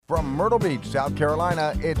From Myrtle Beach, South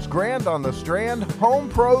Carolina, it's Grand on the Strand Home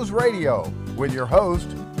Pros Radio with your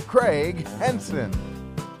host, Craig Henson.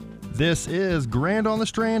 This is Grand on the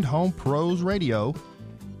Strand Home Pros Radio,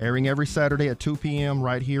 airing every Saturday at 2 p.m.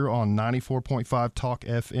 right here on 94.5 Talk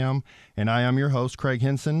FM. And I am your host, Craig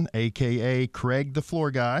Henson, a.k.a. Craig the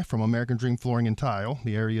Floor Guy from American Dream Flooring and Tile,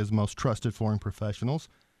 the area's most trusted flooring professionals.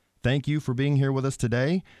 Thank you for being here with us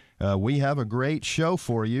today. We have a great show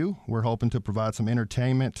for you. We're hoping to provide some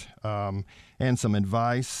entertainment and some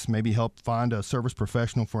advice, maybe help find a service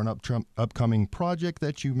professional for an upcoming project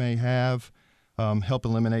that you may have, help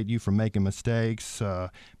eliminate you from making mistakes,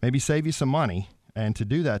 maybe save you some money. And to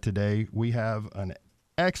do that today, we have an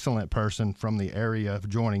excellent person from the area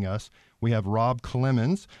joining us. We have Rob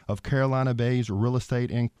Clemons of Carolina Bays Real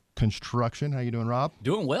Estate and Construction. How you doing, Rob?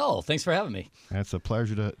 Doing well. Thanks for having me. It's a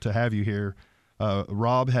pleasure to have you here.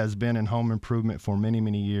 Rob has been in home improvement for many,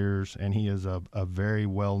 many years, and he is a very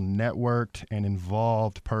well-networked and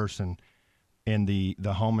involved person in the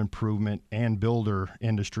home improvement and builder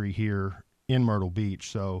industry here in Myrtle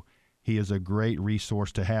Beach. So he is a great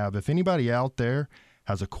resource to have. If anybody out there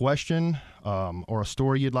has a question or a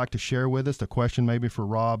story you'd like to share with us, a question maybe for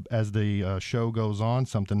Rob as the show goes on,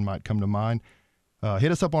 something might come to mind,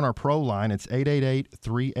 hit us up on our Pro line. It's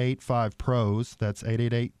 888-385-PROS. That's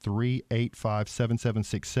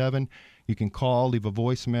 888-385-7767. You can call, leave a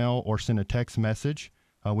voicemail, or send a text message.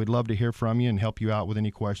 We'd love to hear from you and help you out with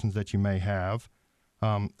any questions that you may have.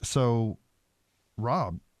 So,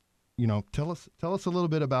 Rob, tell us a little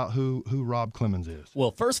bit about who Rob Clemons is.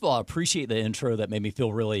 Well, first of all, I appreciate the intro. That made me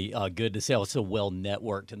feel really good to say I was so well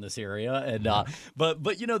networked in this area. And but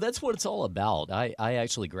that's what it's all about. I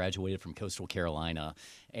actually graduated from Coastal Carolina,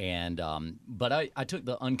 and but I took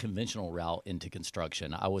the unconventional route into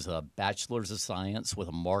construction. I was a bachelor's of science with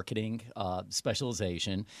a marketing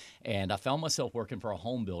specialization, and I found myself working for a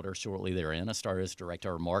home builder shortly therein. I started as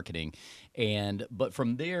director of marketing, but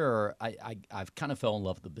from there, I've kind of fell in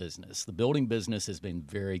love with the business. The building business has been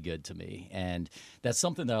very good to me, and that's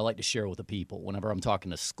something that I like to share with the people. Whenever I'm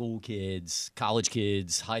talking to school kids, college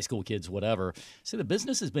kids, high school kids, whatever, say the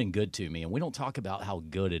business has been good to me, and we don't talk about how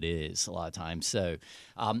good it is a lot of times. So,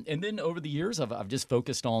 and then over the years, I've just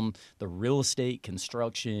focused on the real estate,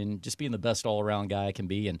 construction, just being the best all-around guy I can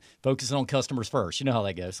be, and focusing on customers first. You know how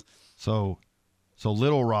that goes. So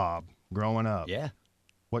little Rob, growing up. Yeah.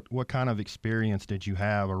 What kind of experience did you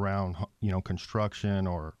have around construction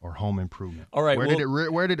or home improvement? All right,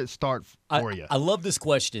 where did it start for you? I love this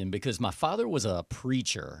question because my father was a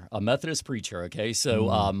preacher, a Methodist preacher. Okay,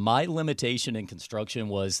 so my limitation in construction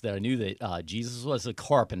was that I knew that Jesus was a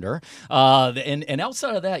carpenter, and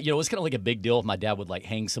outside of that, it was kind of like a big deal if my dad would like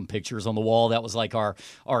hang some pictures on the wall. That was like our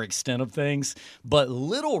extent of things. But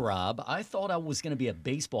little Rob, I thought I was going to be a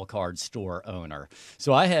baseball card store owner.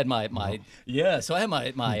 So I had my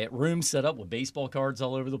room set up with baseball cards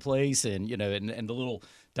all over the place, and and the little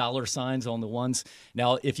dollar signs on the ones.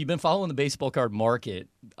 Now, if you've been following the baseball card market,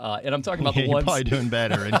 and I'm talking about the you're ones probably doing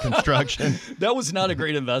better in construction. That was not a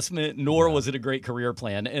great investment, nor was it a great career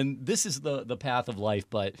plan. And this is the path of life.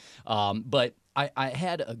 But I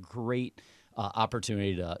had a great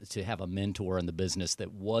opportunity to have a mentor in the business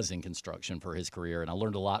that was in construction for his career, and I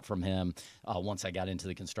learned a lot from him once I got into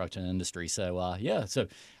the construction industry. So so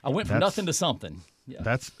I went from nothing to something. Yeah.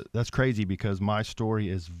 That's crazy because my story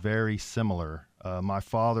is very similar. My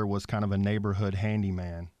father was kind of a neighborhood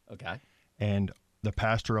handyman. Okay. And the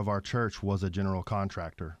pastor of our church was a general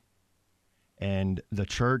contractor. And the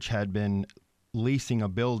church had been leasing a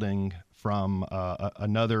building from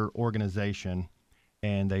another organization,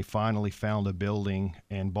 and they finally found a building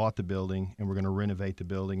and bought the building, and we're going to renovate the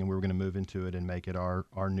building, and we were going to move into it and make it our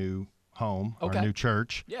new home, okay. Our new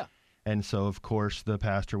church. Yeah. And so, of course, the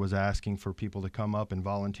pastor was asking for people to come up and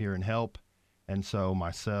volunteer and help. And so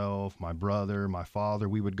myself, my brother, my father,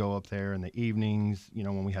 we would go up there in the evenings,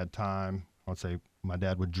 when we had time. I would say my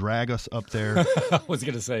dad would drag us up there. I was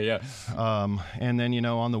going to say, yeah. And then,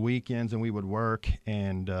 on the weekends, and we would work.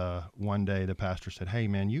 And one day the pastor said, "Hey,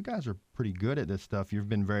 man, you guys are pretty good at this stuff. You've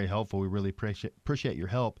been very helpful. We really appreciate your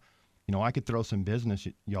help. I could throw some business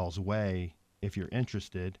y'all's way if you're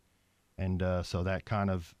interested." And so that kind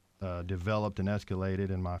of developed and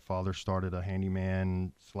escalated, and my father started a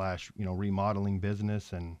handyman / remodeling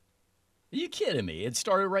business. And Are you kidding me? It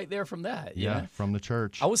started right there from that. Yeah, from the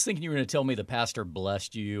church. I was thinking you were going to tell me the pastor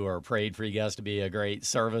blessed you or prayed for you guys to be a great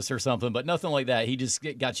service or something, but nothing like that. He just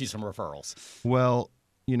got you some referrals. Well,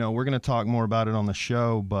 we're going to talk more about it on the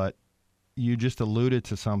show, but you just alluded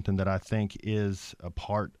to something that I think is a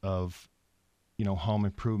part of, home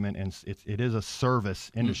improvement, and it is a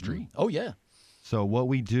service industry. Mm-hmm. Oh, yeah. So what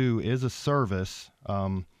we do is a service,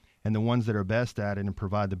 and the ones that are best at it and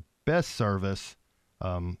provide the best service,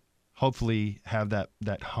 hopefully have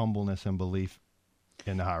that humbleness and belief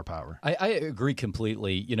in the higher power. I agree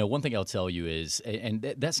completely. You know, one thing I'll tell you is, and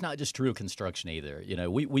that's not just true of construction either. You know,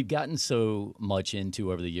 we've gotten so much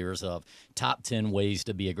into over the years of top 10 ways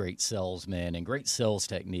to be a great salesman and great sales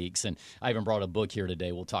techniques. And I even brought a book here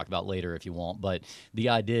today we'll talk about later if you want. But the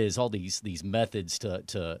idea is all these methods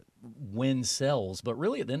to win sales. But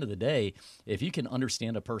really, at the end of the day, if you can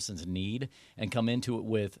understand a person's need and come into it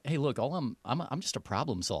with, hey, look, I'm just a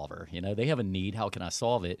problem solver. You know, they have a need. How can I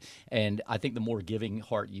solve it? And I think the more giving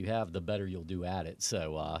heart you have, the better you'll do at it.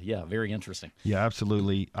 So, yeah, very interesting. Yeah,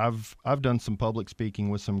 absolutely. I've done some public speaking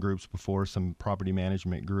with some groups before, some property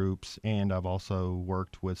management groups, and I've also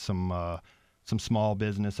worked with some small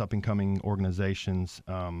business up and coming organizations.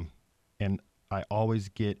 And I always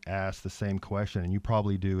get asked the same question, and you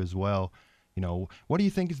probably do as well. You know, what do you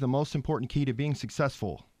think is the most important key to being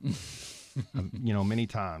successful? You know, many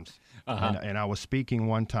times. Uh-huh. And I was speaking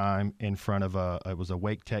one time in front of it was a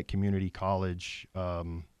Wake Tech Community College,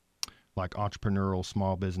 like entrepreneurial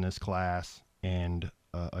small business class, and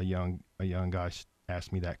a young guy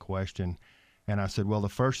asked me that question. And I said, well, the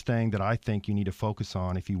first thing that I think you need to focus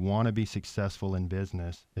on if you want to be successful in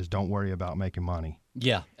business is don't worry about making money.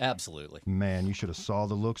 Yeah, absolutely. Man, you should have saw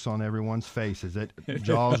the looks on everyone's faces. That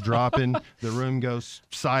jaws dropping, the room goes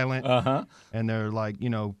silent, and they're like, you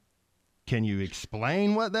know, can you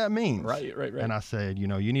explain what that means? Right. And I said, you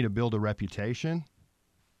know, you need to build a reputation,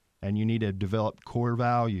 and you need to develop core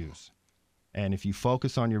values. And if you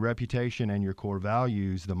focus on your reputation and your core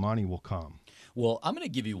values, the money will come. Well, I'm going to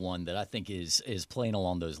give you one that I think is playing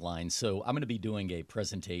along those lines. So I'm going to be doing a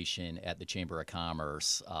presentation at the Chamber of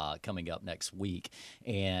Commerce coming up next week,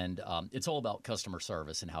 and it's all about customer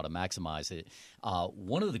service and how to maximize it.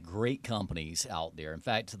 One of the great companies out there, in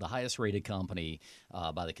fact, the highest rated company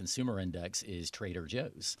by the Consumer Index is Trader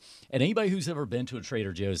Joe's. And anybody who's ever been to a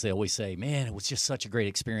Trader Joe's, they always say, man, it was just such a great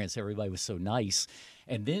experience. Everybody was so nice.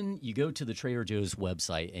 And then you go to the Trader Joe's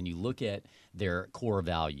website and you look at their core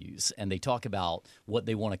values, and they talk about what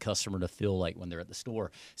they want a customer to feel like when they're at the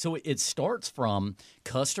store. So it starts from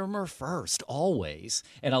customer first, always.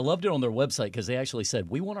 And I loved it on their website because they actually said,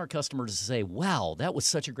 we want our customers to say, wow, that was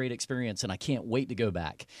such a great experience, and I can't wait to go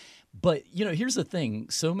back. But, you know, here's the thing.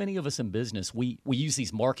 So many of us in business, we use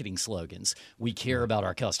these marketing slogans. We care about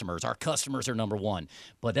our customers. Our customers are number one.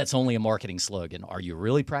 But that's only a marketing slogan. Are you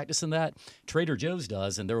really practicing that? Trader Joe's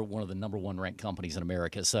does, and they're one of the number one ranked companies in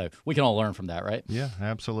America. So we can all learn from that, right? Yeah,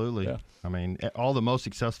 absolutely. Yeah. I mean, all the most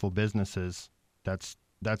successful businesses, that's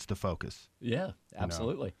the focus. Yeah,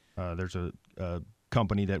 absolutely. You know, there's a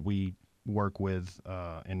company that we work with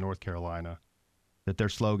in North Carolina that their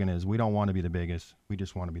slogan is, we don't want to be the biggest, we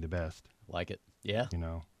just want to be the best. Like it. Yeah. You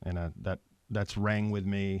know, and that's rang with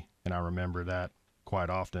me, and I remember that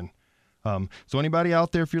quite often. So anybody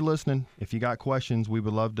out there, if you're listening, if you got questions, we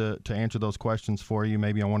would love to answer those questions for you,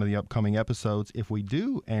 maybe on one of the upcoming episodes. If we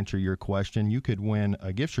do answer your question, you could win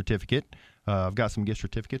a gift certificate. I've got some gift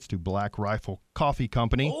certificates to Black Rifle Coffee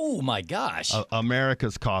Company. Oh, my gosh.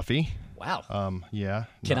 America's Coffee. Wow. Yeah.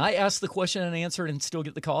 Can I ask the question and answer it and still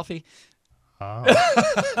get the coffee?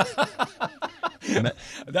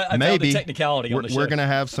 Maybe the technicality on the show. We're going to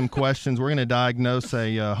have some questions. We're going to diagnose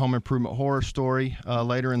a home improvement horror story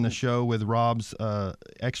later in the show with Rob's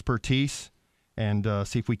expertise, and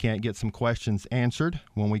see if we can't get some questions answered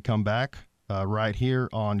when we come back right here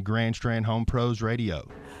on Grand Strand Home Pros Radio.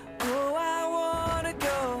 Oh, I wanna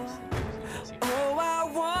go. Oh, I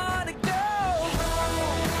wanna go.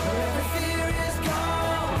 Every fear is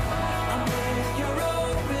gone. I'm in your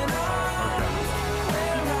open arms,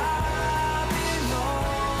 where I belong.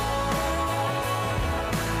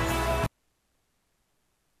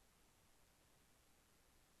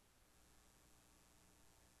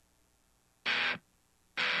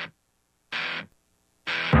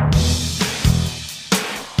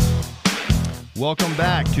 Welcome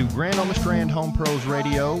back to Grand on the Strand Home Pros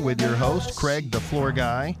Radio with your host, Craig, the Floor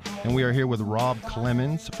Guy. And we are here with Rob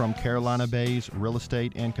Clemons from Carolina Bays Real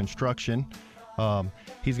Estate and Construction.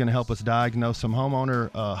 He's going to help us diagnose some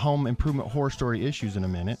home improvement horror story issues in a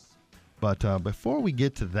minute. But before we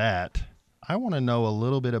get to that, I want to know a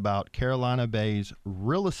little bit about Carolina Bays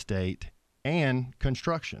Real Estate and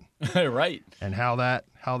Construction. Right. And how that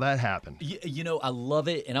happened. You know, I love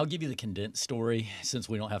it, and I'll give you the condensed story since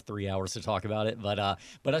we don't have 3 hours to talk about it. But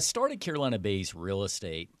I started Carolina Bays Real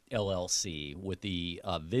Estate LLC with the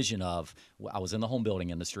vision of I was in the home building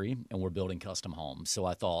industry and we're building custom homes. So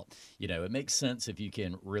I thought, it makes sense if you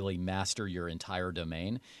can really master your entire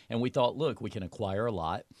domain. And we thought, look, we can acquire a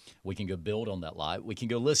lot. We can go build on that lot. We can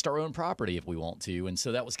go list our own property if we want to. And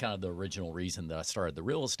so that was kind of the original reason that I started the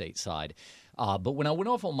real estate side. But when I went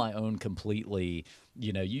off on my own completely,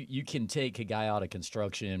 you can take a guy out of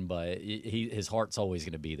construction, but his heart's always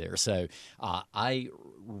going to be there. So I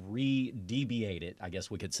deviated, I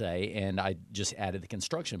guess we could say, and I just added the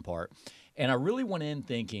construction part. And I really went in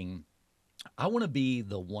thinking, I want to be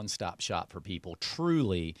the one-stop shop for people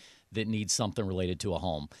truly that need something related to a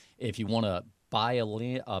home. If you want to buy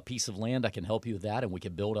a piece of land, I can help you with that, and we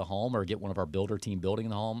can build a home or get one of our builder team building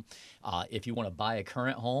the home. If you want to buy a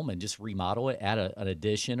current home and just remodel it, add an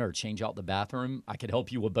addition or change out the bathroom, I can help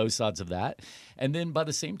you with both sides of that. And then by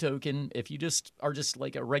the same token, if you just are just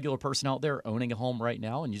like a regular person out there owning a home right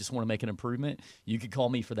now and you just want to make an improvement, you could call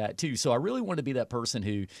me for that too. So I really want to be that person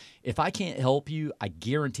who, if I can't help you, I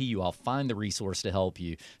guarantee you I'll find the resource to help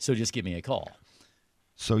you. So just give me a call.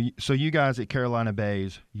 So you guys at Carolina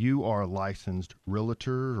Bays, you are licensed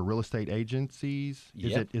realtors or real estate agencies?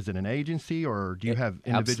 Yep. Is it an agency, or do you have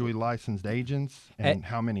individually licensed agents, and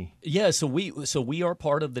how many? Yeah, so we are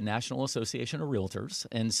part of the National Association of Realtors,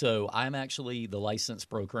 and so I'm actually the licensed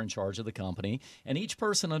broker in charge of the company, and each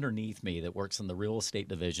person underneath me that works in the real estate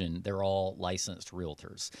division, they're all licensed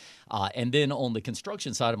realtors. And then on the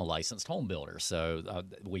construction side, I'm a licensed home builder, so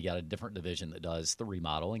we got a different division that does the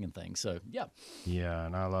remodeling and things. So, yeah. Yeah.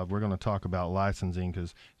 And we're going to talk about licensing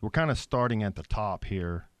because we're kind of starting at the top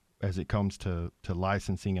here as it comes to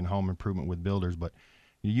licensing and home improvement with builders. But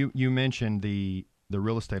you mentioned the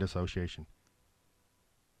Real Estate Association.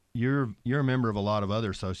 You're a member of a lot of other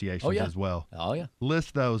associations as well. Oh, yeah.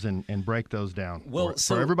 List those and break those down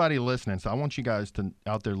for everybody listening. So I want you guys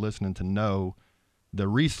out there listening to know the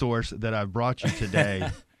resource that I've brought you today.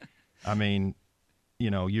 I mean,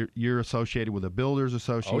 you're associated with the Builders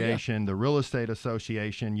Association, the Real Estate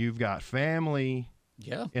Association. You've got family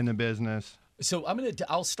in the business. So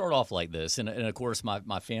I'll start off like this, and of course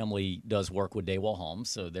my family does work with Daywall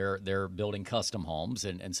Homes, so they're building custom homes,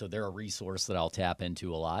 and so they're a resource that I'll tap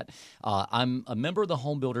into a lot. I'm a member of the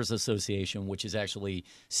Home Builders Association, which is actually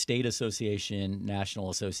state association,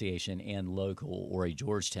 national association, and local, or a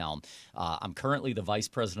Georgetown. I'm currently the vice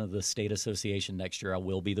president of the state association. Next year I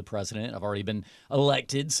will be the president. I've already been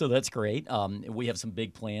elected, so that's great. We have some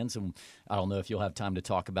big plans, and I don't know if you'll have time to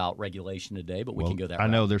talk about regulation today, but we can go that route. I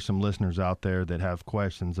know there's some listeners out there that have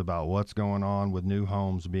questions about what's going on with new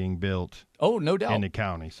homes being built. Oh, no doubt. In the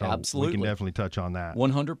county. So absolutely. We can definitely touch on that.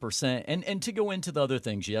 100%. And to go into the other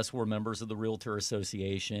things, yes, we're members of the Realtor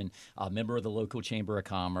Association, a member of the local Chamber of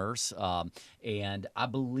Commerce, and I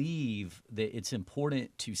believe that it's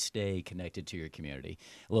important to stay connected to your community.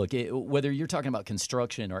 Look, whether you're talking about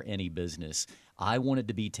construction or any business, I wanted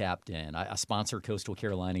to be tapped in. I sponsor Coastal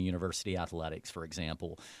Carolina University Athletics, for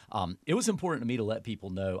example. It was important to me to let people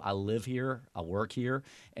know I live here, I work here,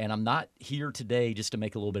 and I'm not here today just to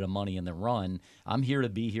make a little bit of money and then run. I'm here to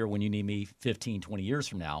be here when you need me 15, 20 years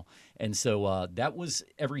from now. And so that was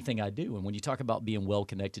everything I do. And when you talk about being well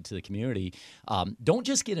connected to the community, don't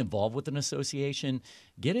just get involved with an association.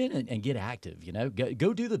 Get in and get active.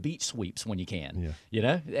 Go do the beach sweeps when you can.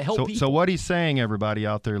 Yeah. Help people. So what he's saying, everybody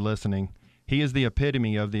out there listening, he is the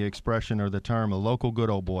epitome of the expression or the term, a local good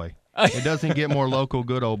old boy. It doesn't get more local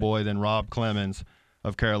good old boy than Rob Clemons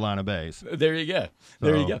of Carolina Bays. There you go.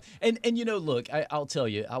 There you go. And look, I'll tell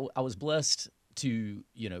you, I was blessed to,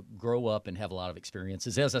 grow up and have a lot of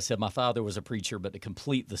experiences. As I said, my father was a preacher, but to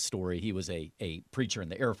complete the story, he was a preacher in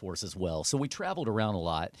the Air Force as well. So we traveled around a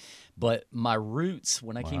lot. But my roots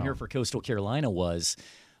when I came here for Coastal Carolina was,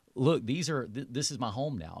 look, this is my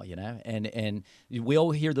home now, and we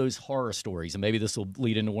all hear those horror stories, and maybe this will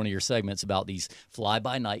lead into one of your segments about these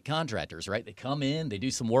fly-by-night contractors, right? They come in, they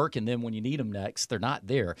do some work, and then when you need them next, they're not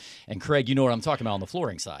there. And Craig, you know what I'm talking about on the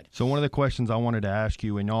flooring side. So one of the questions I wanted to ask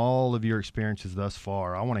you, in all of your experiences thus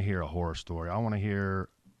far, I want to hear a horror story. I want to hear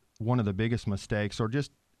one of the biggest mistakes, or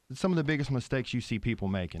just some of the biggest mistakes you see people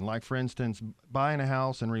making. Like, for instance, buying a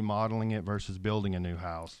house and remodeling it versus building a new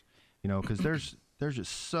house, because there's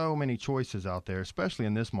just so many choices out there, especially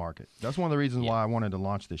in this market. That's one of the reasons why I wanted to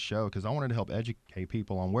launch this show, because I wanted to help educate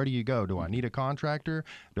people on where do you go? Do I need a contractor?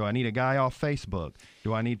 Do I need a guy off Facebook?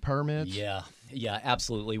 Do I need permits? Yeah. Yeah,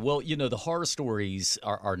 absolutely. Well, the horror stories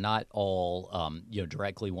are not all,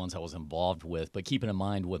 directly ones I was involved with, but keeping in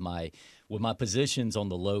mind with my positions on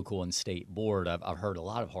the local and state board, I've heard a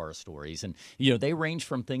lot of horror stories, and they range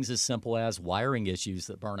from things as simple as wiring issues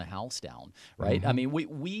that burn a house down, right? I mean,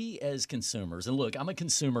 we as consumers, and look, I'm a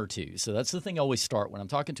consumer too, so that's the thing I always start when I'm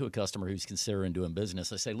talking to a customer who's considering doing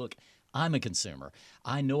business. I say, look, I'm a consumer.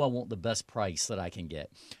 I know I want the best price that I can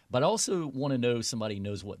get, but I also want to know somebody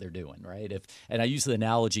knows what they're doing, right? And I use the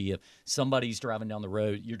analogy, if somebody's driving down the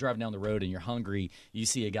road, you're driving down the road and you're hungry, you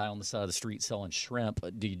see a guy on the side of the street selling shrimp,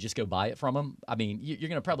 do you just go buy it from him? I mean, you're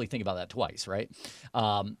going to probably think about that twice, right?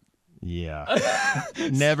 Yeah.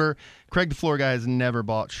 Never. Craig the Floor Guy has never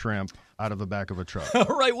bought shrimp out of the back of a truck.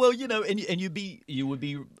 Right. Well, and you would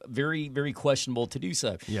be very, very questionable to do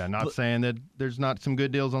so. Yeah, not saying that there's not some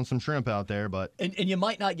good deals on some shrimp out there, but and you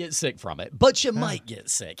might not get sick from it, but you might get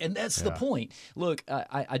sick, and that's the point. Look,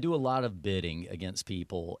 I do a lot of bidding against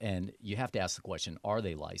people, and you have to ask the question: are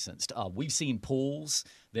they licensed? We've seen pools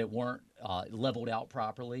that weren't leveled out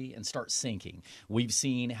properly and start sinking. We've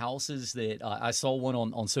seen houses that I saw one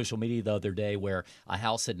on social media the other day where a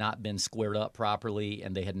house had not been squared up properly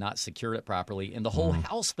and they had not secured it properly, and the whole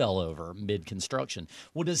house fell over mid-construction.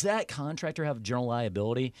 Well, does that contractor have general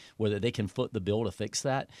liability, whether they can foot the bill to fix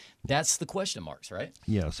that? That's the question marks, right?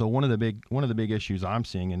 yeah. So one of the big issues I'm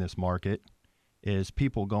seeing in this market is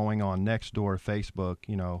people going on Nextdoor,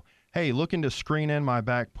 Facebook. Hey, looking to screen in my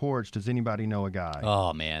back porch. Does anybody know a guy?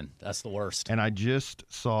 Oh man, that's the worst. And I just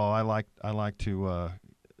saw. I like to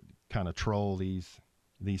kind of troll these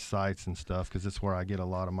sites and stuff because it's where I get a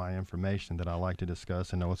lot of my information that I like to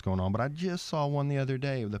discuss and know what's going on. But I just saw one the other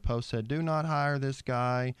day. The post said, "Do not hire this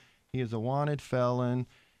guy. He is a wanted felon.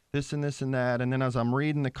 This and this and that." And then as I'm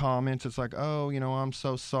reading the comments, it's like, "Oh, I'm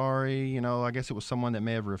so sorry. I guess it was someone that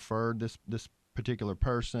may have referred this particular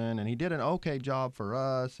person, and he did an okay job for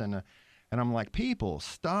us." And I'm like, people,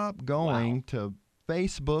 stop going to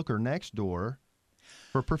Facebook or Nextdoor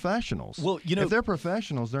for professionals. Well, if they're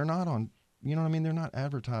professionals, they're not on. You know what I mean? They're not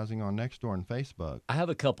advertising on Nextdoor and Facebook. I have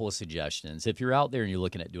a couple of suggestions. If you're out there and you're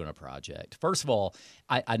looking at doing a project, first of all,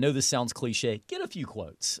 I know this sounds cliche. Get a few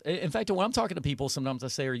quotes. In fact, when I'm talking to people, sometimes I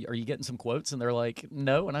say, are you getting some quotes? And they're like,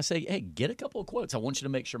 no. And I say, hey, get a couple of quotes. I want you to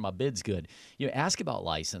make sure my bid's good. Ask about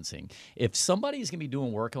licensing. If somebody's going to be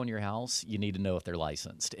doing work on your house, you need to know if they're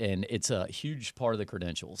licensed. And it's a huge part of the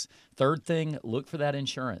credentials. Third thing, look for that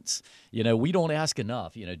insurance. We don't ask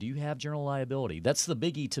enough. Do you have general liability? That's the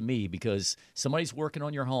biggie to me, because somebody's working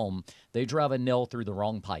on your home, they drive a nail through the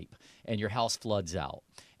wrong pipe, and your house floods out.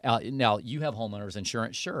 Now, you have homeowner's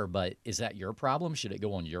insurance, sure, but is that your problem? Should it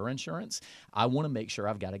go on your insurance? I want to make sure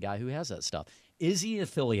I've got a guy who has that stuff. Is he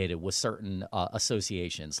affiliated with certain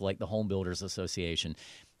associations, like the Home Builders Association?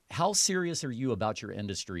 How serious are you about your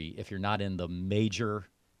industry if you're not in the major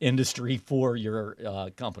industry for your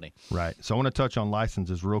company? Right. So I want to touch on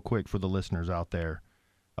licenses real quick for the listeners out there.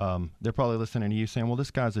 They're probably listening to you saying, well, this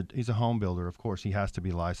guy's he's a home builder. Of course, he has to be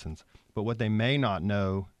licensed. But what they may not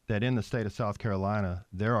know, that in the state of South Carolina,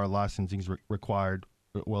 there are licensings required.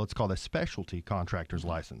 Well, it's called a specialty contractor's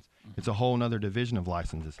license. It's a whole other division of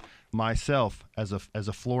licenses. Myself, as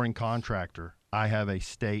a flooring contractor, I have a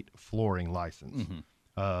state flooring license.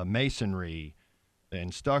 Masonry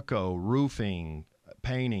and stucco, roofing,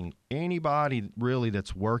 painting, anybody really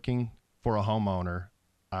that's working for a homeowner,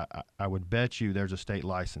 I would bet you there's a state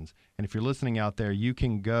license. And if you're listening out there, you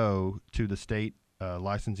can go to the state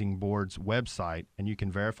licensing board's website and you can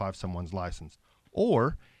verify if someone's licensed.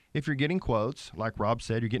 Or if you're getting quotes, like Rob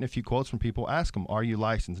said, you're getting a few quotes from people, ask them, are you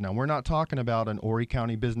licensed? Now, we're not talking about an Horry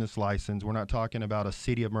County business license. We're not talking about a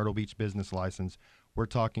City of Myrtle Beach business license. We're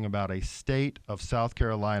talking about a state of South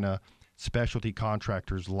Carolina specialty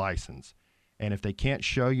contractor's license. And if they can't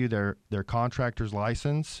show you their contractor's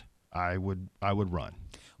license, I would run.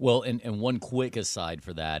 Well, and one quick aside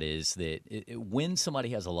for that is that when somebody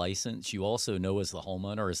has a license, you also know as the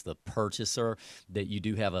homeowner, as the purchaser, that you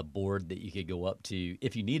do have a board that you could go up to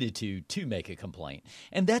if you needed to make a complaint.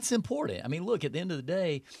 And that's important. I mean, look, at the end of the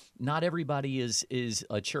day, not everybody is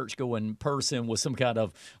a church-going person with some kind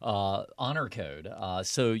of honor code.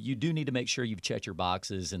 So you do need to make sure you've checked your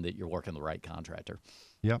boxes and that you're working the right contractor.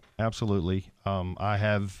 Yep, absolutely. I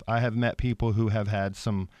have met people who have had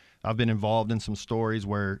some. I've been involved in some stories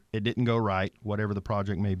where it didn't go right, whatever the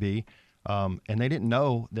project may be, and they didn't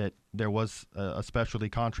know that there was a specialty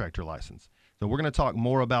contractor license. So we're going to talk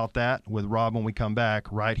more about that with Rob when we come back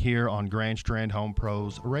right here on Grand Strand Home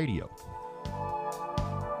Pros Radio.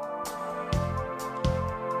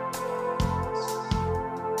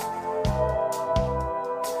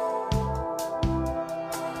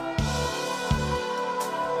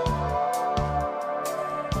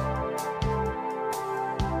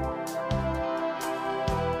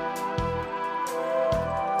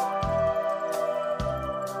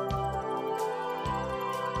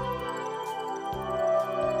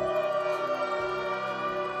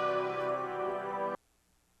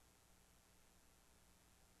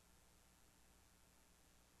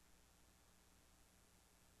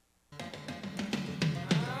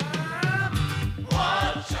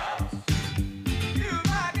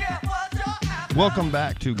 Welcome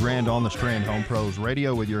back to Grand on the Strand Home Pros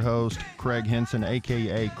Radio with your host, Craig Henson,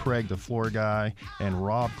 a.k.a. Craig the Floor Guy, and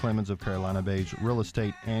Rob Clemons of Carolina Bays Real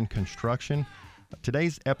Estate and Construction.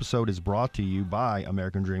 Today's episode is brought to you by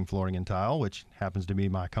American Dream Flooring and Tile, which happens to be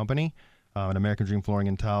my company. At American Dream Flooring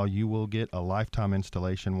and Tile, you will get a lifetime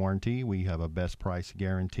installation warranty. We have a best price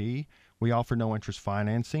guarantee. We offer no interest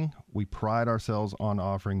financing. We pride ourselves on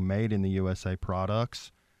offering made in the USA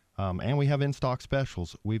products. And we have in-stock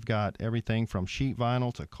specials. We've got everything from sheet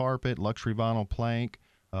vinyl to carpet, luxury vinyl plank,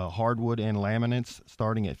 hardwood and laminates,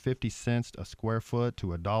 starting at 50 cents a square foot to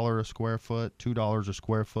 $1 a square foot, $2 a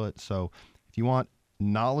square foot. So if you want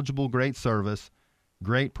knowledgeable, great service,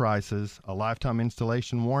 great prices, a lifetime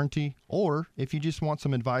installation warranty, or if you just want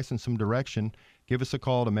some advice and some direction, give us a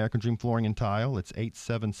call at American Dream Flooring and Tile. It's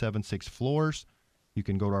 8776 Floors. You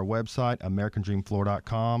can go to our website,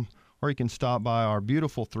 americandreamfloor.com. or you can stop by our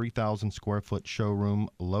beautiful 3,000 square foot showroom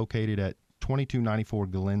located at 2294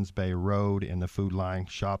 Glens Bay Road in the Food Line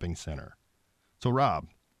Shopping Center. So, Rob,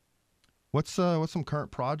 what's some current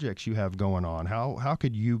projects you have going on? How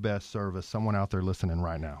could you best service someone out there listening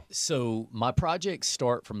right now? So my projects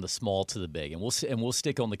start from the small to the big, and we'll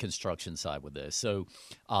stick on the construction side with this. So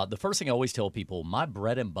the first thing I always tell people, my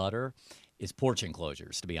bread and butter is porch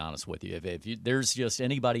enclosures, to be honest with you. If there's just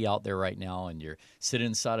anybody out there right now and you're sitting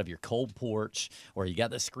inside of your cold porch, or you got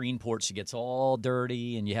the screen porch that gets all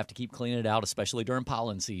dirty and you have to keep cleaning it out, especially during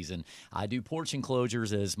pollen season, I do porch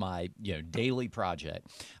enclosures as my daily project.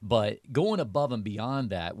 But going above and beyond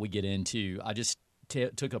that, we get into, I just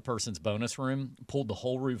took a person's bonus room, pulled the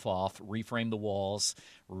whole roof off, reframed the walls,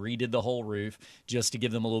 redid the whole roof just to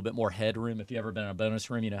give them a little bit more headroom. If you've ever been in a bonus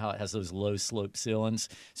room, you know how it has those low slope ceilings.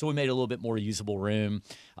 So we made a little bit more usable room.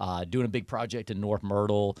 Doing a big project in North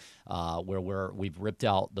Myrtle where we've ripped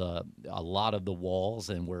out a lot of the walls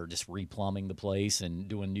and we're just replumbing the place and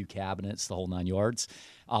doing new cabinets, the whole 9 yards.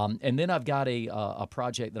 And then I've got a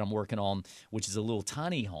project that I'm working on, which is a little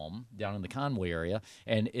tiny home down in the Conway area,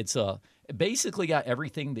 and it's basically got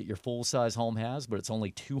everything that your full-size home has, but it's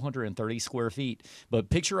only 230 square feet. But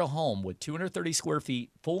picture a home with 230 square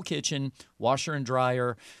feet, full kitchen, washer and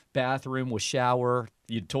dryer, bathroom with shower,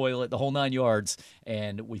 your toilet, the whole 9 yards,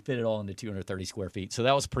 and we fit it all into 230 square feet. So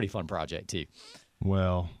that was a pretty fun project, too.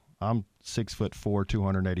 Well, I'm 6'4",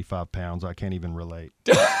 285 pounds. I can't even relate.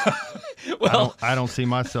 Well, I don't see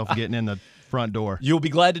myself getting in the front door. You'll be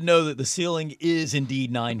glad to know that the ceiling is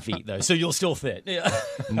indeed 9 feet, though, so you'll still fit. Yeah.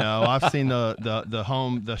 No, I've seen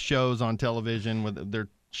the shows on television with they're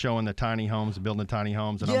showing the tiny homes, building tiny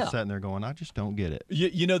homes, and I'm sitting there going, I just don't get it.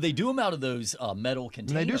 You know, they do them out of those metal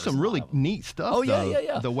containers. And they do some really neat stuff. Oh, though.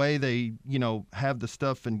 yeah. The way they, have the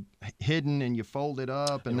stuff hidden and you fold it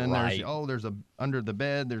up, and then there's under the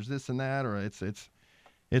bed, there's this and that, or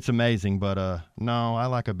it's amazing. But no, I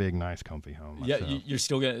like a big, nice, comfy home myself. Yeah, you're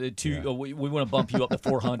still going to, we want to bump you up to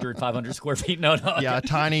 400, 500 square feet. No. Yeah, a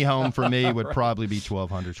tiny home for me would probably be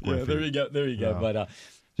 1,200 square feet. There you go. But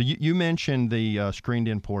so you mentioned the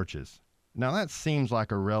screened-in porches. Now, that seems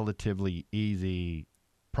like a relatively easy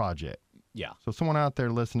project. Yeah. So someone out there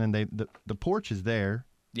listening, the porch is there.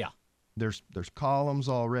 Yeah. There's columns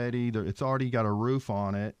already. It's already got a roof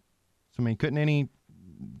on it. So, I mean, couldn't any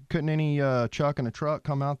Chuck in a truck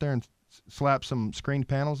come out there and slap some screened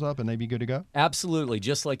panels up and they'd be good to go? Absolutely.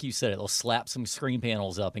 Just like you said, they'll slap some screen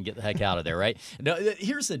panels up and get the heck out of there, right? Now,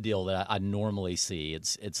 here's the deal that I normally see.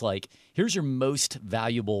 It's like, here's your most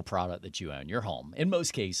valuable product that you own, your home. In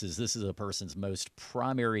most cases, this is a person's most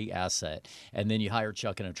primary asset, and then you hire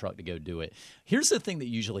Chuck in a truck to go do it. Here's the thing that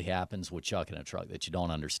usually happens with Chuck in a truck that you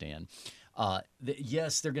don't understand.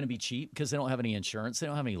 Yes, they're going to be cheap because they don't have any insurance. They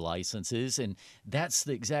don't have any licenses. And that's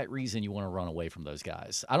the exact reason you want to run away from those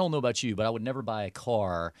guys. I don't know about you, but I would never buy a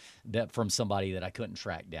car from somebody that I couldn't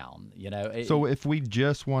track down. So if we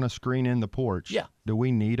just want to screen in the porch, do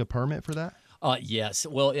we need a permit for that? Yes.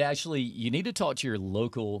 Well, actually, you need to talk to your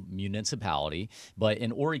local municipality. But in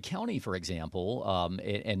Horry County, for example,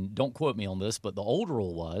 and don't quote me on this, but the old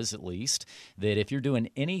rule was, at least, that if you're doing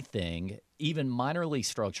anything even minorly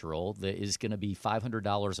structural that is going to be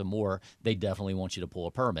 $500 or more, they definitely want you to pull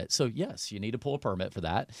a permit. So, yes, you need to pull a permit for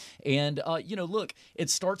that. And, look, it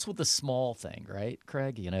starts with a small thing, right,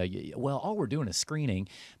 Craig? All we're doing is screening,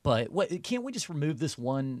 but can't we just remove this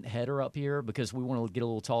one header up here because we want to get a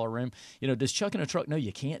little taller room? Does Chuck in a truck know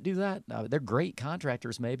you can't do that? They're great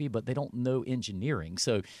contractors maybe, but they don't know engineering.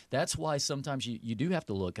 So that's why sometimes you do have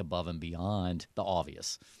to look above and beyond the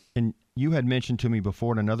obvious. And you had mentioned to me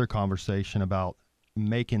before in another conversation about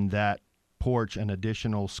making that porch an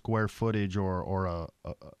additional square footage or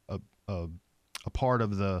a part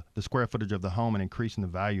of the square footage of the home and increasing the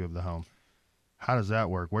value of the home. How does that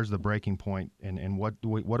work? Where's the breaking point, and what do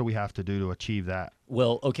we have to do to achieve that?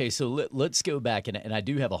 Well, okay, so let's go back, and I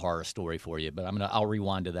do have a horror story for you, but I'll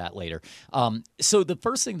rewind to that later. So the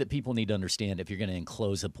first thing that people need to understand if you're going to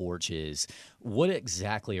enclose a porch is what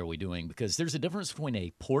exactly are we doing? Because there's a difference between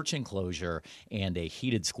a porch enclosure and a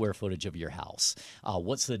heated square footage of your house.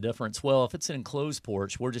 What's the difference? Well, if it's an enclosed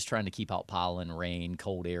porch, we're just trying to keep out pollen, rain,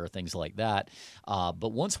 cold air, things like that.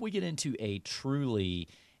 But once we get into a truly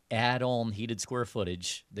add-on heated square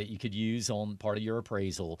footage that you could use on part of your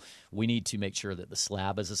appraisal, we need to make sure that the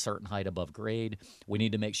slab is a certain height above grade. We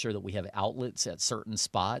need to make sure that we have outlets at certain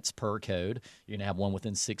spots per code. You're going to have one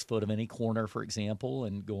within 6 foot of any corner, for example,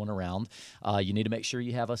 and going around. You need to make sure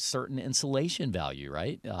you have a certain insulation value,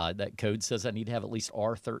 right? That code says I need to have at least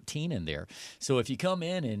R13 in there. So if you come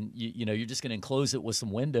in and you're just going to enclose it with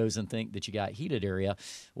some windows and think that you got heated area,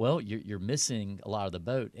 well, you're missing a lot of the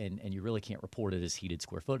boat, and you really can't report it as heated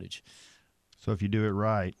square footage. So if you do it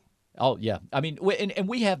right. Oh, yeah. I mean, and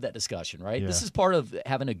we have that discussion, right? Yeah. This is part of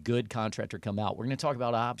having a good contractor come out. We're going to talk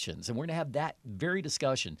about options, and we're going to have that very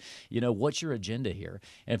discussion. What's your agenda here?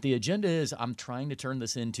 And if the agenda is I'm trying to turn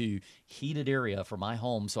this into heated area for my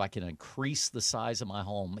home so I can increase the size of my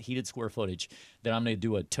home, heated square footage, then I'm going to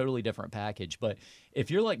do a totally different package. But if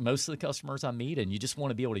you're like most of the customers I meet and you just want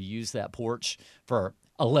to be able to use that porch for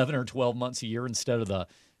 11 or 12 months a year instead of the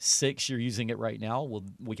 6 you're using it right now, well,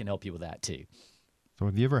 we can help you with that too. So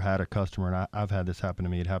have you ever had a customer, and I've had this happen to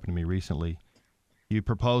me, it happened to me recently, you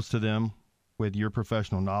propose to them with your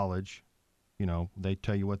professional knowledge, they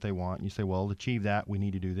tell you what they want, and you say, well, to achieve that, we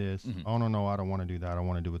need to do this. Mm-hmm. Oh, no, I don't want to do that. I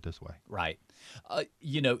want to do it this way. Right.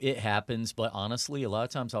 It happens, but honestly, a lot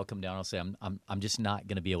of times I'll come down and say, I'm just not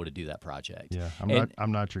going to be able to do that project. Yeah,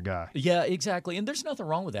 I'm not your guy. Yeah, exactly. And there's nothing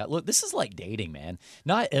wrong with that. Look, this is like dating, man.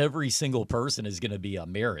 Not every single person is going to be a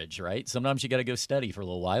marriage, right? Sometimes you got to go steady for a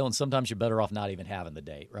little while, and sometimes you're better off not even having the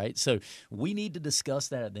date, right? So we need to discuss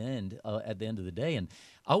that at the end of the day. And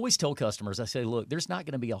I always tell customers, I say, look, there's not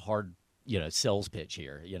going to be a hard sales pitch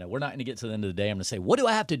here. We're not going to get to the end of the day. I'm going to say, what do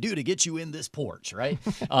I have to do to get you in this porch, right?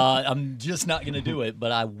 I'm just not going to do it,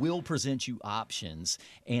 but I will present you options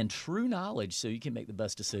and true knowledge so you can make the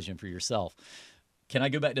best decision for yourself. Can I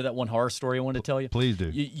go back to that one horror story I wanted to tell you? Please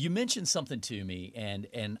do. You mentioned something to me,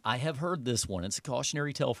 and I have heard this one. It's a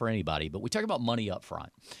cautionary tale for anybody, but we talk about money up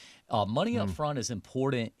front. Money up front is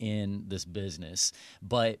important in this business,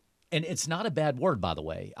 and it's not a bad word, by the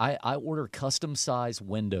way. I order custom-sized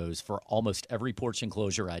windows for almost every porch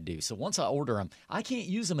enclosure I do. So once I order them, I can't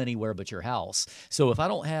use them anywhere but your house. So if I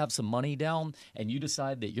don't have some money down and you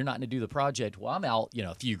decide that you're not going to do the project, well, I'm out,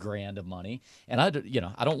 a few grand of money. And I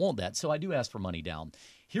don't want that. So I do ask for money down.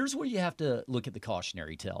 Here's where you have to look at the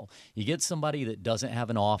cautionary tale. You get somebody that doesn't have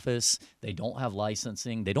an office, they don't have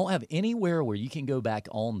licensing, they don't have anywhere where you can go back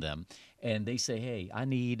on them, and they say, hey, I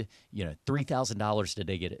need $3,000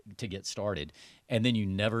 today to get started, and then you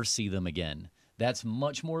never see them again. That's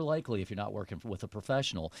much more likely if you're not working with a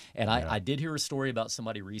professional. And I did hear a story about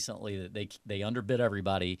somebody recently that they underbid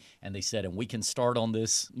everybody, and they said, and we can start on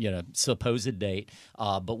this supposed date,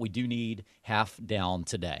 but we do need half down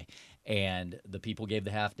today. And the people gave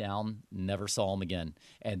the half down, never saw them again.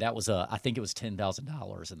 And that was I think it was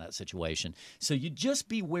 $10,000 in that situation. So you just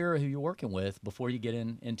beware of who you're working with before you get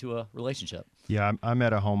into a relationship. Yeah, I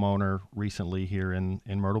met a homeowner recently here in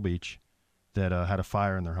Myrtle Beach that had a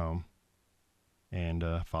fire in their home and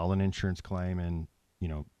filed an insurance claim. And,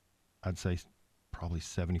 I'd say probably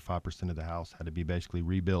 75% of the house had to be basically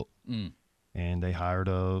rebuilt. Mm. And they hired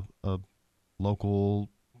a local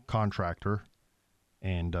contractor.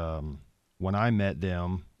 And when I met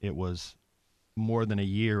them, it was more than a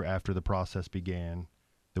year after the process began.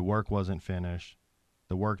 The work wasn't finished.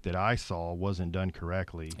 The work that I saw wasn't done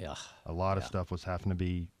correctly. Yeah. A lot of stuff was having to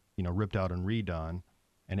be, ripped out and redone.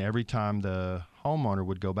 And every time the homeowner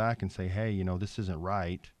would go back and say, hey, this isn't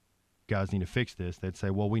right, you guys need to fix this, they'd say,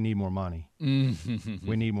 well, we need more money.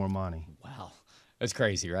 We need more money. Wow. That's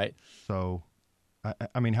crazy, right? So,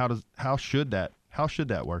 I mean, how should that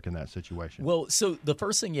work in that situation? Well, so the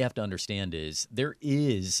first thing you have to understand is there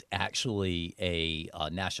is actually a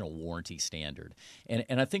national warranty standard.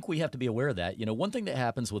 And I think we have to be aware of that. One thing that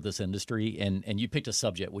happens with this industry, and you picked a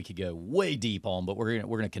subject we could go way deep on, but we're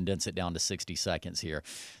going to condense it down to 60 seconds here.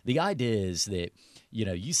 The idea is that,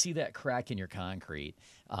 you see that crack in your concrete.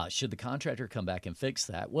 Should the contractor come back and fix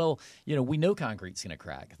that? Well, we know concrete's going to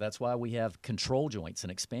crack. That's why we have control joints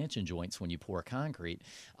and expansion joints when you pour concrete.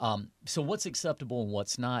 So what's acceptable and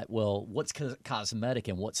what's not? Well, what's cosmetic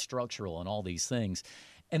and what's structural and all these things.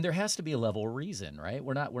 And there has to be a level of reason, right?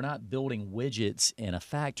 We're not building widgets in a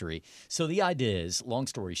factory. So the idea is, long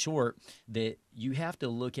story short, that you have to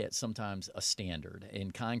look at sometimes a standard.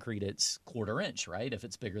 In concrete, it's 1/4 inch, right? If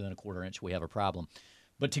it's bigger than a 1/4 inch, we have a problem.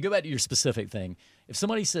 But to go back to your specific thing, if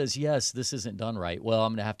somebody says, yes, this isn't done right, well,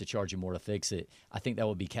 I'm going to have to charge you more to fix it. I think that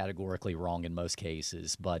would be categorically wrong in most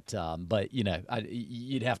cases. But you know,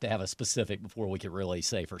 you'd have to have a specific before we could really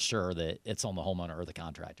say for sure that it's on the homeowner or the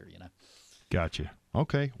contractor, you know. Gotcha.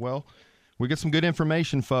 Okay. Well, we get some good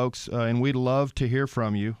information, folks, and we'd love to hear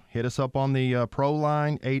from you. Hit us up on the Pro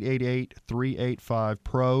line,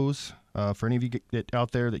 888-385-PROS. For any of you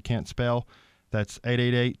out there that can't spell, that's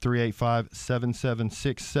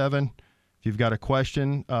 888-385-7767. If you've got a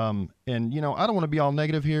question, and, you know, I don't want to be all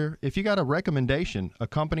negative here. If you got a recommendation, a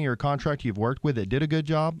company or a contractor you've worked with that did a good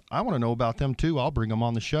job, I want to know about them too. I'll bring them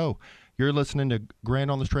on the show. You're listening to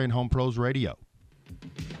Grand on the Strand Home Pros Radio.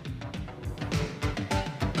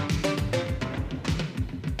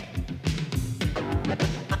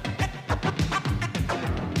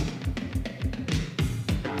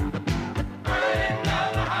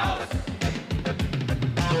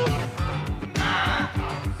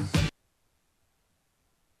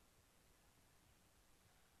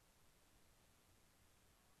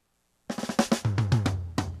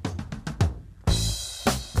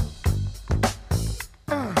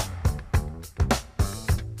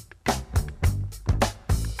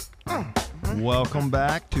 Welcome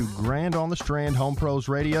back to Grand on the Strand Home Pros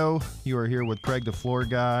Radio. You are here with Craig the Floor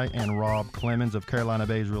Guy and Rob Clemons of Carolina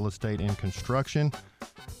Bays Real Estate and Construction.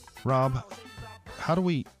 Rob, how do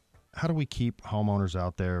we keep homeowners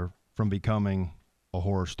out there from becoming a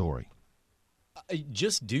horror story?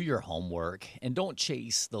 Just do your homework and don't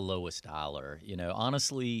chase the lowest dollar. You know,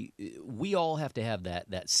 honestly, we all have to have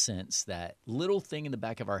that sense, that little thing in the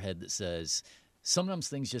back of our head that says, sometimes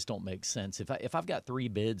things just don't make sense. If I've got 3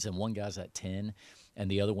 bids and one guy's at 10 and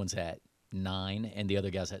the other one's at 9 and the other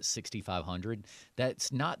guy's at 6,500,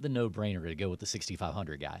 that's not the no-brainer to go with the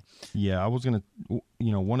 6,500 guy. Yeah, I was going to,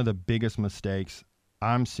 you know, one of the biggest mistakes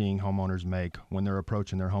I'm seeing homeowners make when they're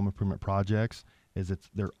approaching their home improvement projects is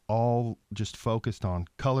they're all just focused on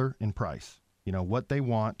color and price, you know, what they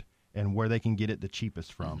want and where they can get it the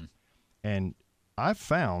cheapest from. Mm-hmm. And I've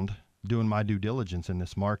found, doing my due diligence in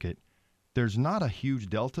this market, there's not a huge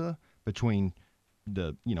delta between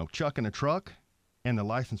the, you know, chuck in a truck and the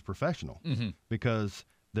licensed professional, because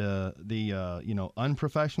the you know,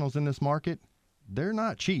 unprofessionals in this market, they're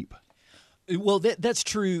not cheap. Well, that's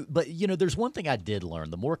true. But, you know, there's one thing I did learn.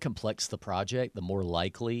 The more complex the project, the more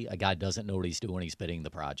likely a guy doesn't know what he's doing when he's bidding the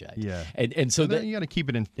project. Yeah. And so you got to keep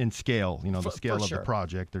it in scale. You know, the scale of sure. the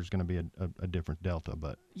project, there's going to be a different delta.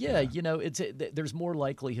 But yeah, you know, there's more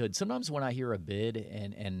likelihood. Sometimes when I hear a bid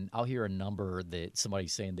and I'll hear a number that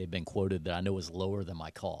somebody's saying they've been quoted that I know is lower than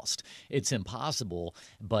my cost, it's impossible.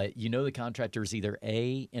 But, you know, the contractor's either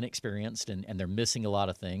A, inexperienced and they're missing a lot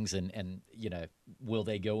of things. And, you know, will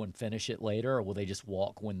they go and finish it later, or will they just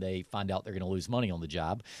walk when they find out they're going to lose money on the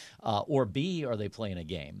job? Or B, are they playing a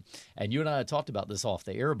game? And you and I have talked about this off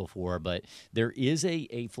the air before, but there is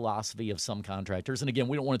a philosophy of some contractors. And again,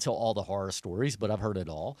 we don't want to tell all the horror stories, but I've heard it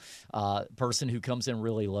all. Person who comes in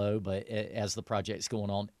really low, but as the project's going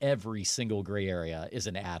on, every single gray area is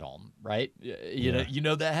an add-on, right? You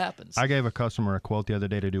know that happens. I gave a customer a quote the other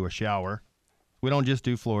day to do a shower. We don't just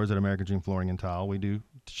do floors at American Dream Flooring and Tile. We do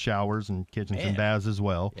showers and kitchens and baths as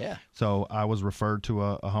well. Yeah. So I was referred to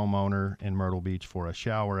a homeowner in Myrtle Beach for a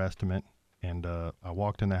shower estimate, and I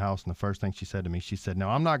walked in the house, and the first thing she said to me, she said, "No,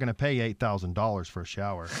 I'm not going to pay $8,000 for a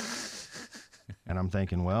shower." And I'm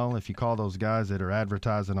thinking, well, if you call those guys that are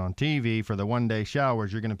advertising on TV for the one-day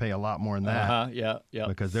showers, you're going to pay a lot more than that. Yeah.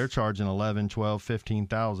 Because they're charging $11,000, $12,000,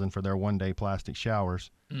 $15,000 for their one-day plastic showers.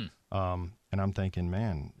 And I'm thinking,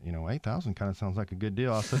 man, you know, $8,000 kind of sounds like a good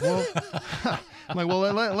deal. I said, well, I'm like,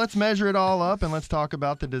 well, let's measure it all up and let's talk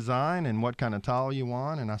about the design and what kind of tile you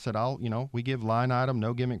want. And I said, we give line item,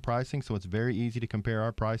 no gimmick pricing, so it's very easy to compare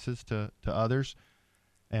our prices to others.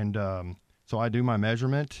 And so I do my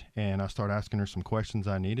measurement, and I start asking her some questions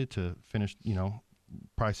I needed to finish, you know,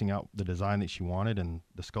 pricing out the design that she wanted and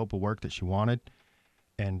the scope of work that she wanted.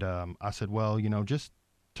 And I said, well, you know, just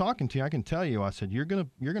talking to you, I can tell you, I said, you're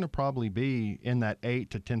gonna probably be in that $8,000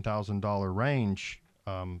 to $10,000 range,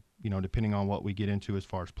 you know, depending on what we get into as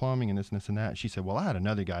far as plumbing and this and that. She said, well, I had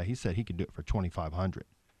another guy. He said he could do it for $2,500.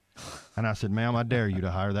 And I said, ma'am, I dare you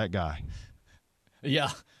to hire that guy. Yeah.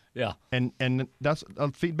 And that's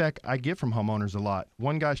a feedback I get from homeowners a lot.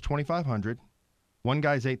 One guy's $2,500, one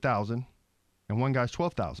guy's $8,000, and one guy's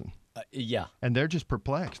 $12,000. Yeah. And they're just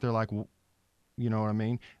perplexed. They're like, well, You know what I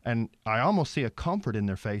mean? And I almost see a comfort in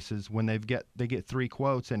their faces when they get 3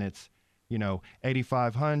 quotes and it's,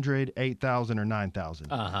 8,500, 8,000, or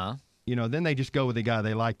 9,000. Uh-huh. Then they just go with the guy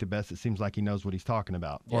they like the best. It seems like he knows what he's talking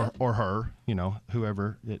about, or her,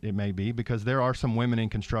 whoever it may be, because there are some women in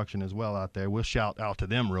construction as well out there. We'll shout out to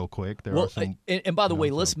them real quick. There are some, and by the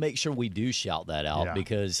way, let's make sure we do shout that out, Yeah.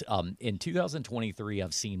 because in 2023,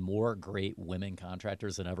 I've seen more great women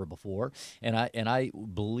contractors than ever before, and I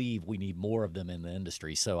believe we need more of them in the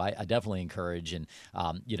industry. So I definitely encourage, and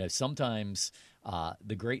sometimes.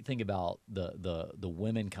 The great thing about the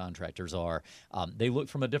women contractors are they look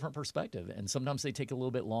from a different perspective, and sometimes they take a little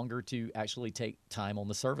bit longer to actually take time on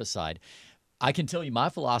the service side. I can tell you my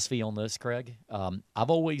philosophy on this, Craig. I've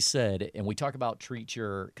always said, and we talk about treat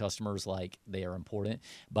your customers like they are important,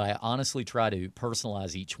 but I honestly try to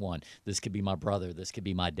personalize each one. This could be my brother. This could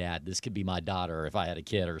be my dad. This could be my daughter if I had a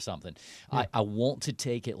kid or something. Yeah. I want to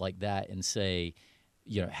take it like that and say,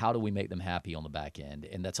 how do we make them happy on the back end?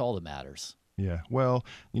 And that's all that matters. Yeah. Well,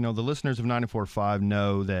 the listeners of 94.5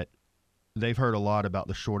 know that they've heard a lot about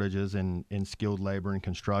the shortages in skilled labor and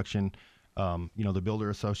construction. The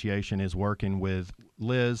Builder Association is working with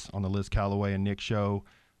Liz on the Liz Calloway and Nick show.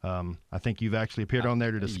 I think you've actually appeared on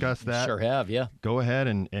there to discuss that. Sure have, yeah. Go ahead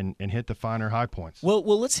and hit the finer high points. Well,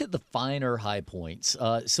 let's hit the finer high points.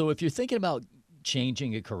 So if you're thinking about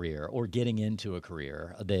changing a career or getting into a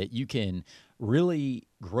career that you can really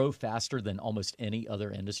grow faster than almost any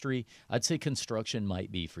other industry, I'd say construction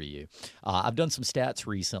might be for you. I've done some stats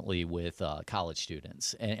recently with college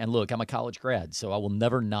students. And look, I'm a college grad, so I will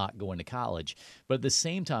never not go into college. But at the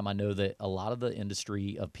same time, I know that a lot of the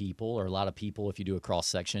industry of people, or a lot of people, if you do a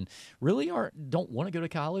cross-section, really don't want to go to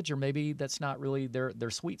college, or maybe that's not really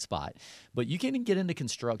their sweet spot. But you can get into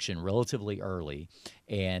construction relatively early.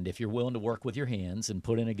 And if you're willing to work with your hands and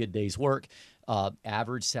put in a good day's work,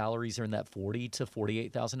 average salaries are in that $40,000 to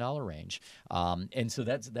 $48,000 range, and so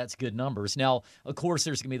that's good numbers. Now, of course,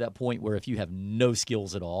 there's going to be that point where if you have no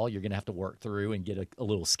skills at all, you're going to have to work through and get a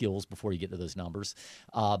little skills before you get to those numbers.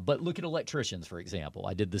 But look at electricians, for example.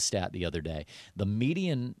 I did the stat the other day. The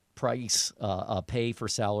median price pay for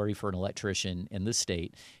salary for an electrician in this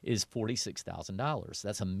state is $46,000.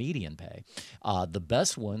 That's a median pay. The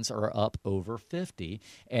best ones are up over 50,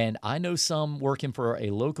 and I know some working for a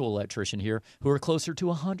local electrician here who are closer to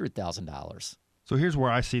 $100,000. So here's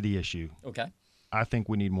where I see the issue. Okay. I think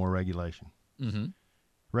we need more regulation. Mm-hmm.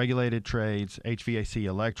 Regulated trades, HVAC,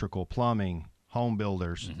 electrical, plumbing, home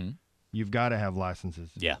builders. Mm-hmm. You've got to have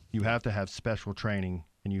licenses. Yeah. You have to have special training,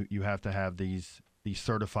 and you have to have these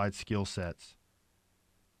certified skill sets.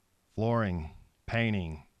 Flooring,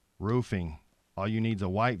 painting, roofing. All you need is a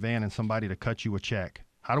white van and somebody to cut you a check.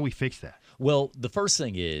 How do we fix that? Well, the first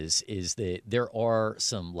thing is that there are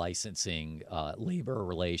some licensing labor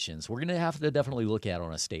relations we're going to have to definitely look at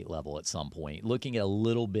on a state level at some point, looking at a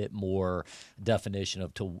little bit more definition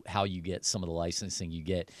of to how you get some of the licensing you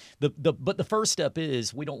get. But the first step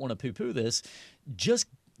is, we don't want to poo-poo this, just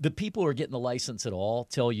the people who are getting the license at all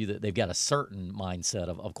tell you that they've got a certain mindset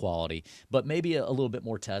of quality, but maybe a little bit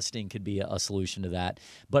more testing could be a solution to that.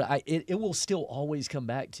 But it will still always come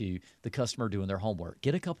back to the customer doing their homework.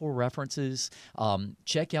 Get a couple of references,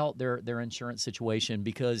 check out their insurance situation,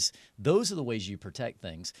 because those are the ways you protect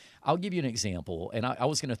things. I'll give you an example, and I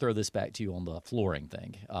was going to throw this back to you on the flooring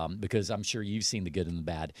thing, because I'm sure you've seen the good and the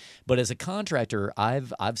bad. But as a contractor,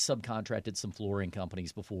 I've subcontracted some flooring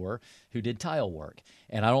companies before who did tile work,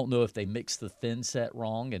 and I don't know if they mixed the thin set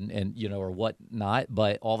wrong and or what not,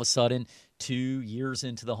 but all of a sudden, 2 years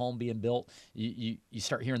into the home being built, you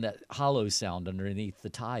start hearing that hollow sound underneath the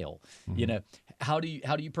tile. Mm-hmm. How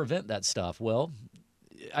do you prevent that stuff? Well,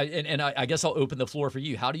 I guess I'll open the floor for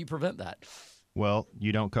you. How do you prevent that? Well,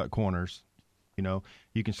 you don't cut corners.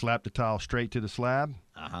 You can slap the tile straight to the slab,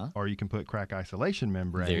 or you can put crack isolation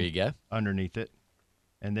membrane there you go. underneath it,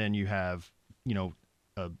 and then you have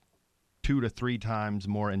a 2 to 3 times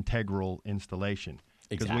more integral installation.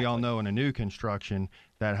 Because we all know in a new construction,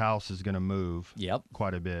 that house is going to move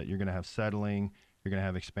quite a bit. You're going to have settling, you're going to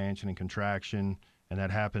have expansion and contraction, and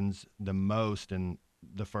that happens the most in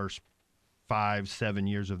the first 5-7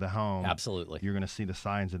 years of the home. Absolutely. You're going to see the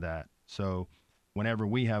signs of that. So whenever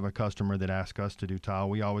we have a customer that asks us to do tile,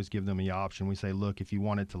 we always give them the option. We say, look, if you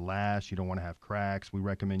want it to last, you don't want to have cracks, we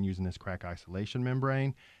recommend using this crack isolation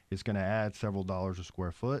membrane. It's going to add several dollars a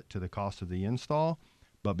square foot to the cost of the install,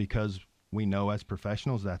 but because we know as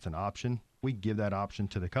professionals that's an option, we give that option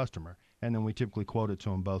to the customer. and then we typically quote it to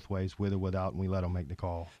them both ways, with or without, and we let them make the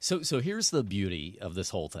call. So here's the beauty of this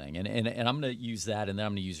whole thing, and I'm going to use that, and then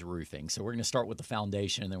I'm going to use roofing. So we're going to start with the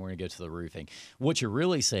foundation, and then we're going to go to the roofing. What you're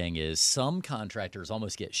really saying is some contractors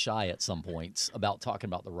almost get shy at some points about talking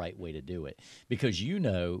about the right way to do it, because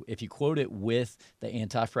if you quote it with the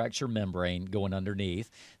anti-fracture membrane going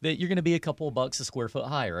underneath, that you're going to be a couple of bucks a square foot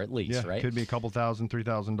higher at least, right? Could be a couple $1,000,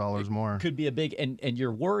 $3,000 more. Could be a big, and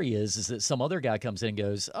your worry is that some other guy comes in and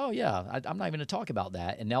goes, oh yeah, I'm not even going to talk about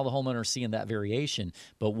that, and now the homeowner's seeing that variation.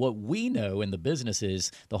 But what we know in the business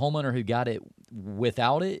is the homeowner who got it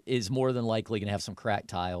without it is more than likely going to have some cracked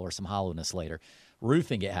tile or some hollowness later.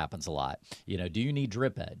 Roofing, it happens a lot. Do you need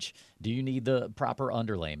drip edge? Do you need the proper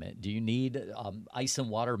underlayment? Do you need ice and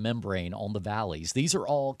water membrane on the valleys? These are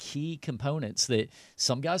all key components that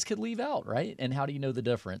some guys could leave out, right? And how do you know the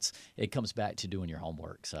difference? It comes back to doing your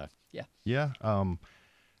homework. So, yeah. Yeah. A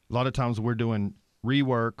lot of times we're doing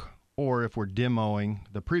rework, or if we're demoing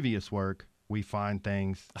the previous work, we find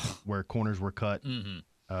things where corners were cut.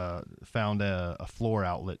 Found a floor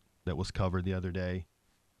outlet that was covered the other day,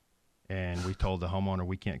 and we told the homeowner,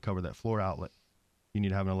 we can't cover that floor outlet. You need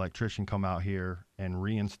to have an electrician come out here and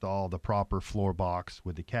reinstall the proper floor box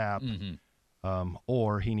with the cap,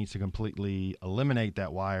 or he needs to completely eliminate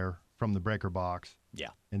that wire from the breaker box. Yeah.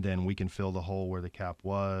 And then we can fill the hole where the cap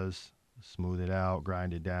was, smooth it out,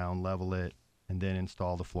 grind it down, level it, and then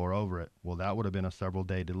install the floor over it. Well, that would have been a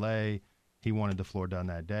several-day delay. He wanted the floor done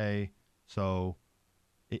that day. So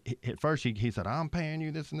at first he said, I'm paying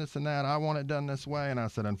you this and this and that. I want it done this way. And I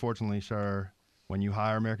said, unfortunately, sir, when you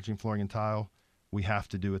hire American Jean Flooring and Tile, we have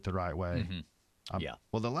to do it the right way. Yeah.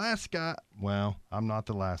 Well, the last guy, I'm not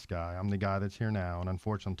the last guy. I'm the guy that's here now. And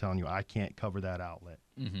unfortunately, I'm telling you, I can't cover that outlet.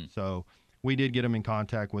 So we did get him in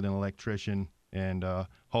contact with an electrician, and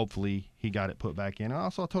hopefully he got it put back in. And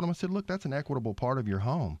also I told him, I said, look, that's an equitable part of your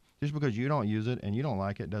home. Just because you don't use it and you don't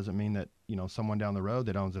like it doesn't mean that, someone down the road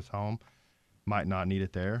that owns this home might not need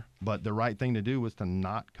it there. But the right thing to do was to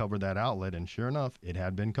not cover that outlet, and sure enough, it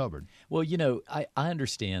had been covered. Well, I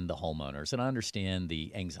understand the homeowners, and I understand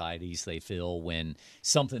the anxieties they feel when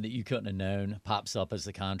something that you couldn't have known pops up as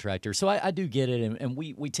the contractor. So I do get it, and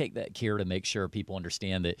we take that care to make sure people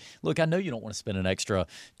understand that, look, I know you don't want to spend an extra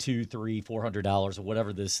 $200, $300, $400 or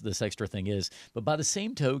whatever this extra thing is, but by the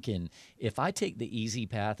same token, if I take the easy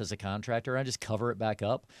path as a contractor, I just cover it back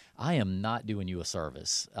up, I am not doing you a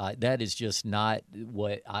service. That is just not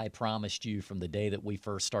what I promised you from the day that we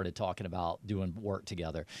first started talking about doing work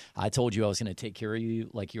together. I told you I was going to take care of you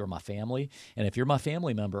like you were my family. And if you're my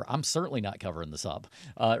family member, I'm certainly not covering this up,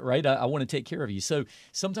 right? I want to take care of you. So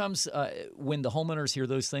sometimes when the homeowners hear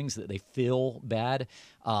those things that they feel bad,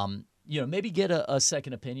 maybe get a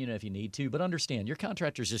second opinion if you need to, but understand your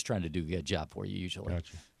contractor's just trying to do a good job for you usually.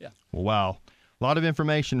 Gotcha. Yeah. Well, wow. A lot of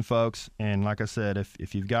information, folks. And like I said,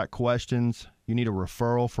 if you've got questions, you need a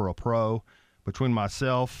referral for a pro. Between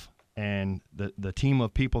myself and the team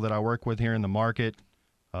of people that I work with here in the market,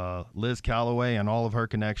 Liz Calloway and all of her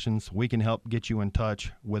connections, we can help get you in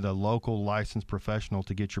touch with a local licensed professional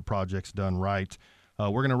to get your projects done right.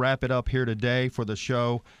 We're going to wrap it up here today for the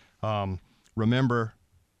show. Remember,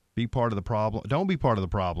 be part of the problem. Don't be part of the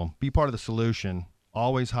problem. Be part of the solution.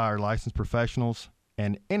 Always hire licensed professionals,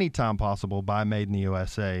 and anytime possible, buy Made in the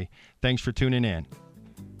USA. Thanks for tuning in.